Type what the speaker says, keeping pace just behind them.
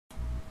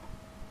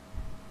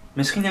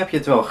Misschien heb je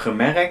het wel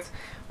gemerkt,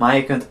 maar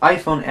je kunt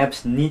iPhone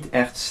apps niet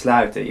echt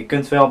sluiten. Je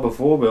kunt wel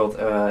bijvoorbeeld,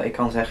 ik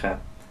kan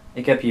zeggen,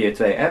 ik heb hier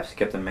twee apps. Ik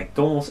heb de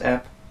McDonald's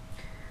app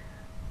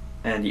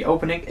en die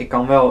open ik. Ik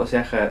kan wel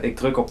zeggen, ik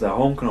druk op de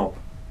home knop,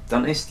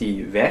 dan is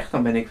die weg.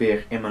 Dan ben ik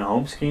weer in mijn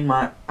homescreen,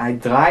 maar hij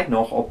draait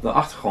nog op de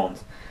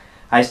achtergrond.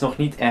 Hij is nog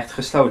niet echt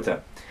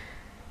gesloten.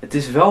 Het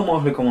is wel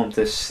mogelijk om hem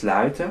te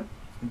sluiten.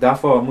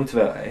 Daarvoor moeten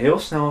we heel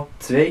snel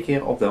 2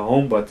 keer op de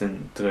home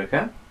button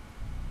drukken.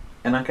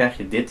 En dan krijg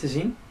je dit te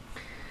zien.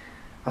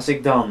 Als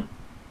ik dan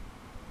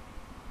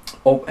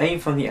op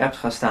een van die apps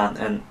ga staan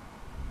en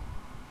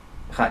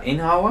ga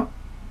inhouden,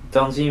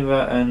 dan zien we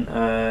een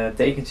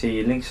tekentje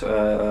hier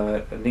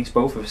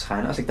linksboven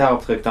verschijnen. Als ik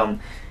daarop druk, dan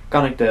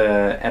kan ik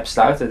de app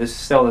sluiten.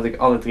 Dus stel dat ik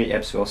alle 3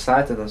 apps wil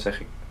sluiten, dan zeg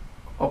ik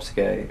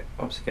opskee,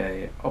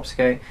 opskee,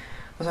 opskee.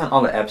 Dan zijn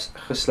alle apps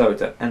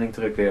gesloten en ik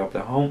druk weer op de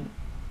home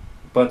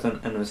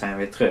button en we zijn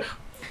weer terug.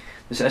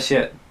 Dus als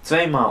je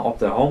 2 maal op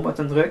de home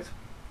button drukt,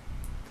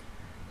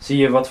 zie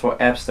je wat voor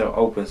apps er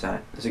open zijn.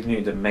 Dus ik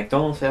nu de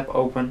McDonald's app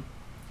open.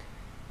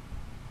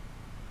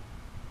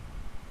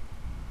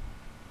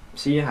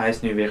 Zie je, hij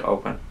is nu weer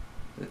open.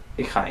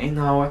 Ik ga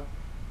inhouden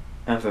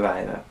en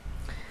verwijderen.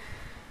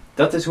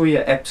 Dat is hoe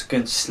je apps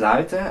kunt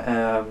sluiten.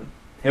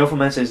 Heel veel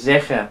mensen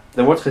zeggen,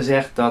 er wordt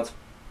gezegd dat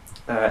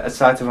het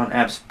sluiten van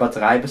apps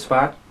batterij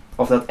bespaart.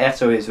 Of dat echt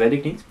zo is, weet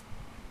ik niet.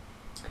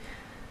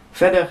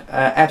 Verder,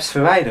 apps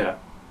verwijderen.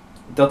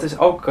 Dat is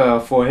ook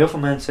voor heel veel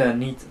mensen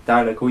niet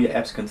duidelijk hoe je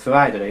apps kunt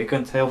verwijderen. Je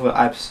kunt heel veel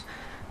apps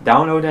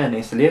downloaden en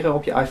installeren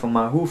op je iPhone,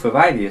 maar hoe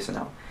verwijder je ze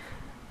nou?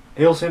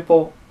 Heel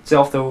simpel,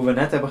 hetzelfde hoe we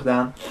net hebben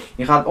gedaan.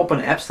 Je gaat op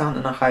een app staan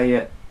en dan ga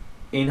je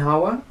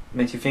inhouden.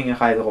 Met je vinger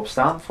ga je erop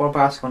staan voor een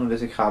paar seconden.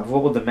 Dus ik ga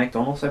bijvoorbeeld de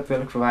McDonald's app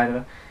wil ik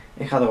verwijderen.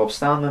 Ik ga erop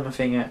staan met mijn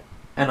vinger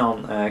en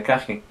dan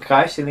krijg ik een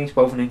kruisje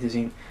linksbovenin te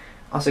zien.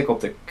 Als ik op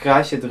de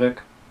kruisje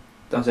druk,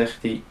 dan zegt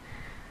hij,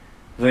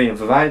 wil je hem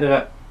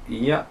verwijderen?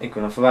 Ja, ik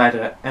wil hem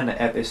verwijderen en de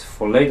app is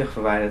volledig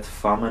verwijderd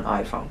van mijn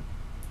iPhone.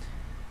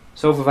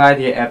 Zo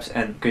verwijder je apps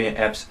en kun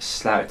je apps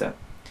sluiten.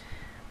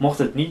 Mocht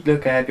het niet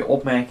lukken, heb je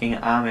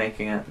opmerkingen,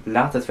 aanmerkingen,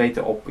 laat het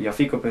weten op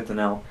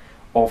jafico.nl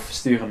of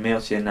stuur een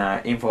mailtje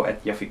naar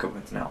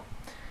info@jafico.nl.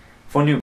 Voor nu